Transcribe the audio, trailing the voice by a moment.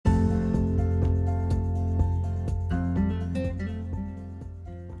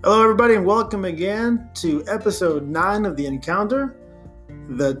Hello, everybody, and welcome again to episode 9 of The Encounter,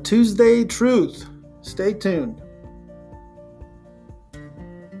 the Tuesday Truth. Stay tuned.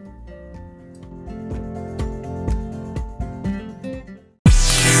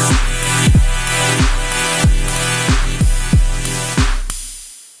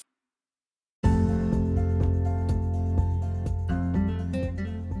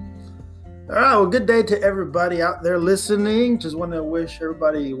 All right, well, good day to everybody out there listening. Just want to wish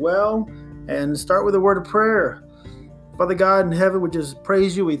everybody well and start with a word of prayer. Father God in heaven, we just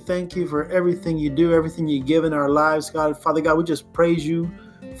praise you. We thank you for everything you do, everything you give in our lives, God. Father God, we just praise you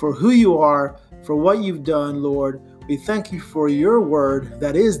for who you are, for what you've done, Lord. We thank you for your word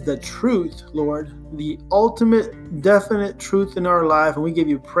that is the truth, Lord, the ultimate, definite truth in our life. And we give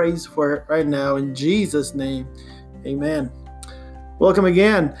you praise for it right now in Jesus' name. Amen. Welcome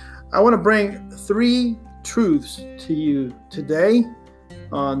again. I want to bring 3 truths to you today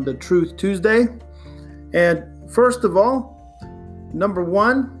on the Truth Tuesday. And first of all, number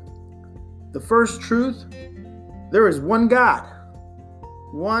 1, the first truth, there is one God,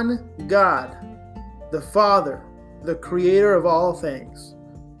 the Father, the creator of all things,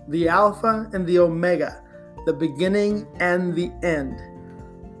 the Alpha and the Omega, the beginning and the end,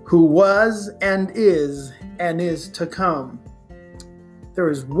 who was and is to come. There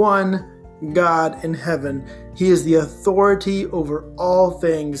is one God in heaven. He is the authority over all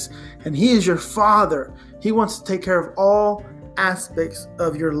things, and He is your Father. He wants to take care of all aspects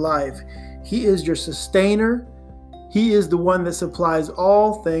of your life. He is your sustainer. He is the one that supplies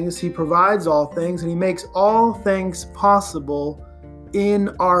all things. He provides all things, and He makes all things possible in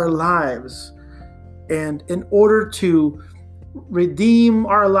our lives. And in order to redeem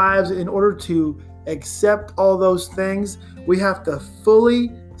our lives, in order to accept all those things, we have to fully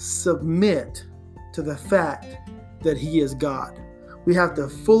submit to the fact that He is God. We have to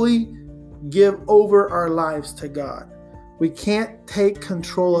fully give over our lives to God. We can't take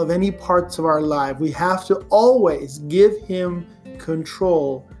control of any parts of our life. We have to always give Him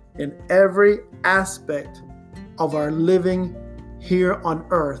control in every aspect of our living here on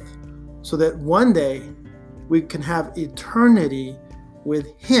earth, so that one day we can have eternity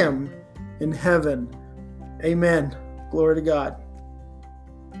with Him in heaven. Amen. Glory to God.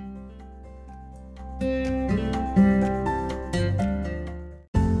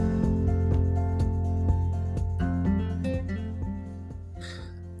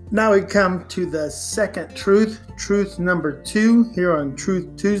 Now we come to the second truth, truth number 2 here on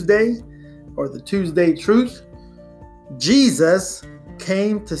Truth Tuesday, or the Tuesday Truth. Jesus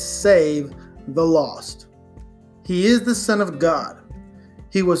came to save the lost. He is the Son of God.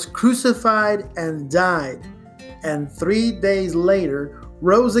 He was crucified and died, and 3 days later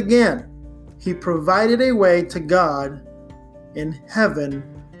rose again. He provided a way to God in heaven,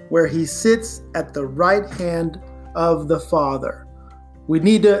 where He sits at the right hand of the Father. We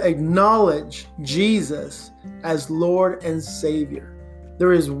need to acknowledge Jesus as Lord and Savior.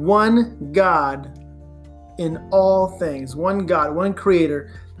 There is one God in all things, one God, one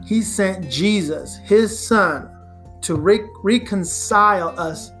Creator. He sent Jesus, His Son, to reconcile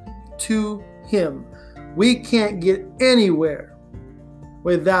us to Him. We can't get anywhere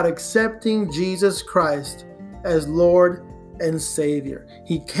without accepting Jesus Christ as Lord and Savior.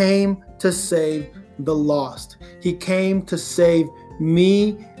 He came to save the lost. He came to save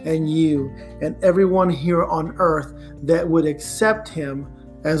me and you and everyone here on earth that would accept Him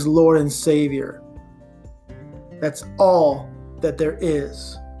as Lord and Savior. That's all that there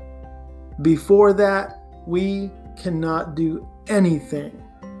is. Before that, we cannot do anything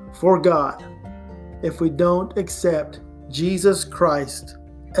for God if we don't accept Jesus Christ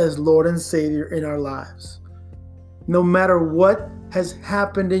as Lord and Savior in our lives. No matter what has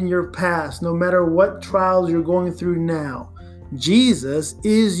happened in your past, no matter what trials you're going through now, Jesus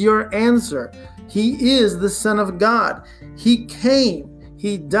is your answer. He is the Son of God. He came,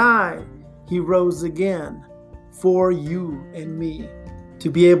 He died, He rose again for you and me, to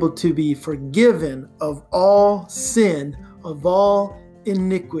be able to be forgiven of all sin, of all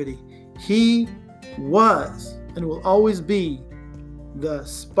iniquity. He was and will always be the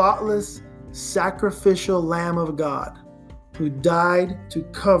spotless, sacrificial Lamb of God, who died to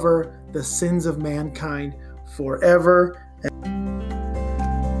cover the sins of mankind forever.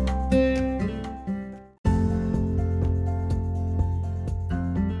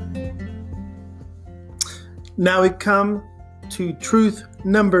 Now we come to truth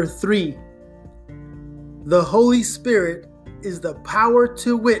number 3. The Holy Spirit is the power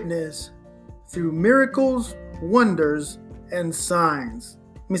to witness through miracles, wonders, and signs.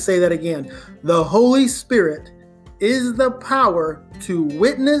 Let me say that again. The Holy Spirit is the power to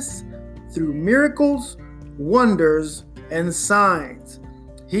witness through miracles, wonders, and signs.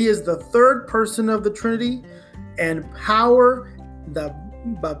 He is the third person of the Trinity, and the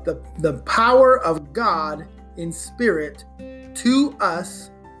power of God in spirit to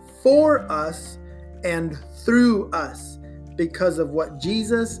us, for us, and through us, because of what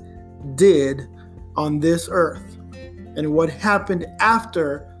Jesus did on this earth and what happened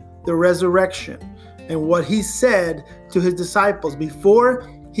after the resurrection and what he said to his disciples before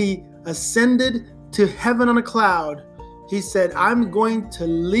he ascended to heaven on a cloud. He said, I'm going to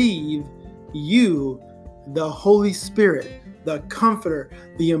leave you the Holy Spirit, the Comforter,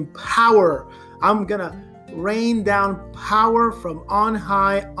 the Empowerer. I'm going to rain down power from on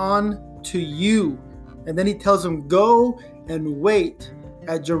high on to you. And then he tells them, go and wait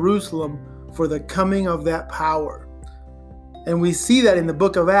at Jerusalem for the coming of that power. And we see that in the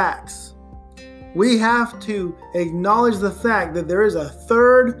book of Acts. We have to acknowledge the fact that there is a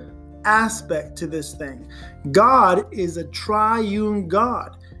third aspect to this thing. God is a triune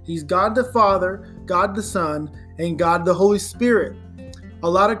God. He's God the Father, God the Son, and God the Holy Spirit. A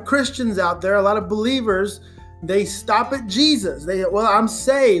lot of Christians out there, a lot of believers, they stop at Jesus. I'm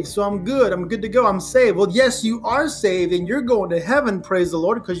saved, so I'm good to go. I'm saved. Well, yes, you are saved and you're going to heaven, praise the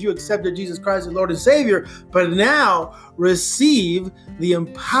Lord, because you accepted Jesus Christ as Lord and Savior. But now receive the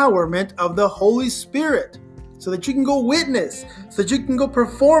empowerment of the Holy Spirit so that you can go witness, so that you can go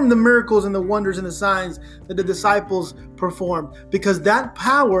perform the miracles and the wonders and the signs that the disciples performed, because that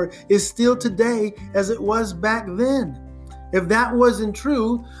power is still today as it was back then. If that wasn't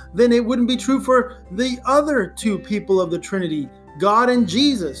true, then it wouldn't be true for the other two people of the Trinity, God and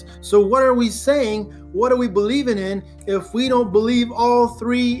Jesus. So what are we saying? What are we believing in if we don't believe all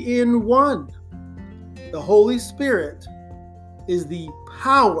three in one? The Holy Spirit is the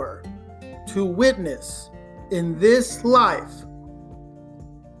power to witness in this life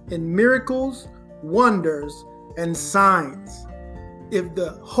in miracles, wonders, and signs. If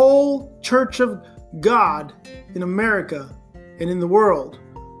the whole Church of God in America and in the world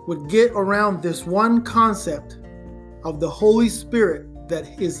would get around this one concept of the Holy Spirit that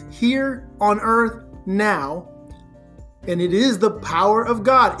is here on earth now, and it is the power of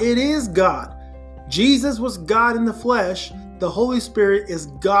God. It is God. Jesus was God in the flesh. The Holy Spirit is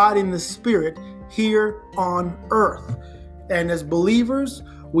God in the spirit here on earth. And as believers,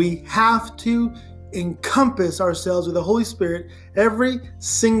 we have to encompass ourselves with the Holy Spirit every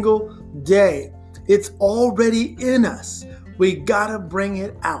single day. It's already in us. We gotta bring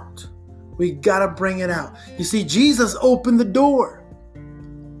it out. We gotta bring it out. You see, Jesus opened the door.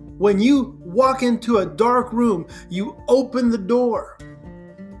 When you walk into a dark room, you open the door.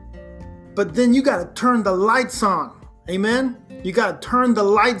 But then you gotta turn the lights on. Amen? You gotta turn the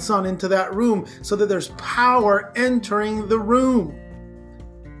lights on into that room so that there's power entering the room.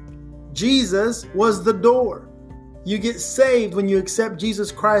 Jesus was the door. You get saved when you accept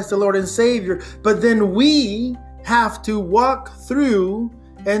Jesus Christ, the Lord and Savior. But then we have to walk through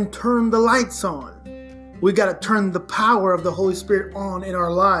and turn the lights on. We got to turn the power of the Holy Spirit on in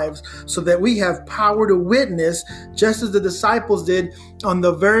our lives so that we have power to witness, just as the disciples did on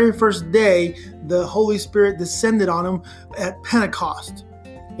the very first day the Holy Spirit descended on them at Pentecost.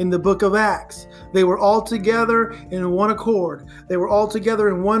 In the book of Acts, they were all together in one accord. They were all together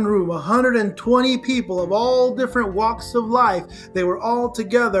in one room, 120 people of all different walks of life. They were all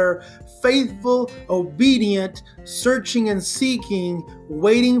together, faithful, obedient, searching and seeking,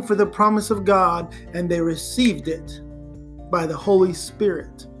 waiting for the promise of God, and they received it by the Holy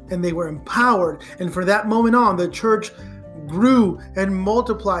Spirit, and they were empowered. And from that moment on, the church grew and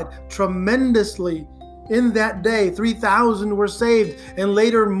multiplied tremendously. In that day, 3,000 were saved, and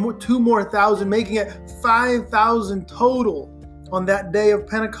later 2,000 more, making it 5,000 total on that day of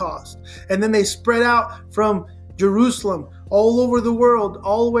Pentecost. And then they spread out from Jerusalem all over the world,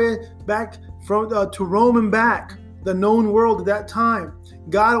 all the way back to Rome and back, the known world at that time.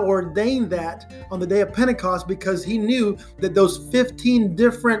 God ordained that on the day of Pentecost because he knew that those 15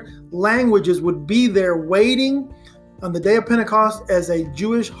 different languages would be there waiting on the day of Pentecost as a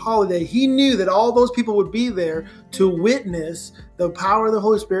Jewish holiday. He knew that all those people would be there to witness the power of the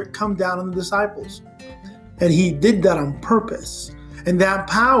Holy Spirit come down on the disciples. And he did that on purpose. And that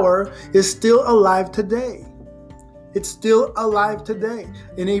power is still alive today. It's still alive today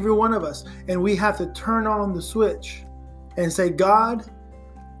in every one of us. And we have to turn on the switch and say, God,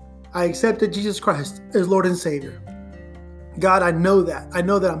 I accepted Jesus Christ as Lord and Savior. God, I know that. I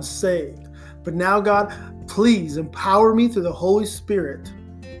know that I'm saved. But now, God, please empower me through the Holy Spirit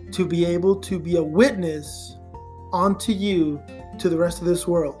to be able to be a witness unto you to the rest of this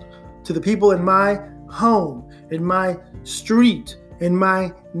world, to the people in my home, in my street, in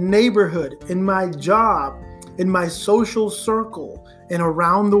my neighborhood, in my job, in my social circle, and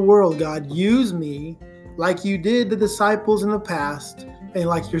around the world. God, use me like you did the disciples in the past and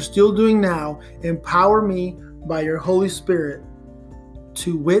like you're still doing now. Empower me by your Holy Spirit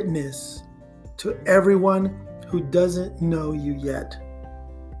to witness to everyone who doesn't know you yet.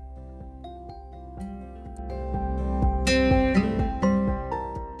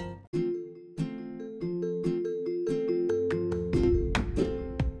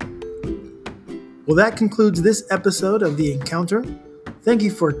 Well, that concludes this episode of The Encounter. Thank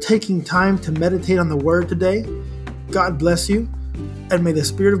you for taking time to meditate on the Word today. God bless you, and may the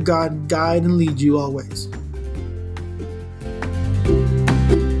Spirit of God guide and lead you always.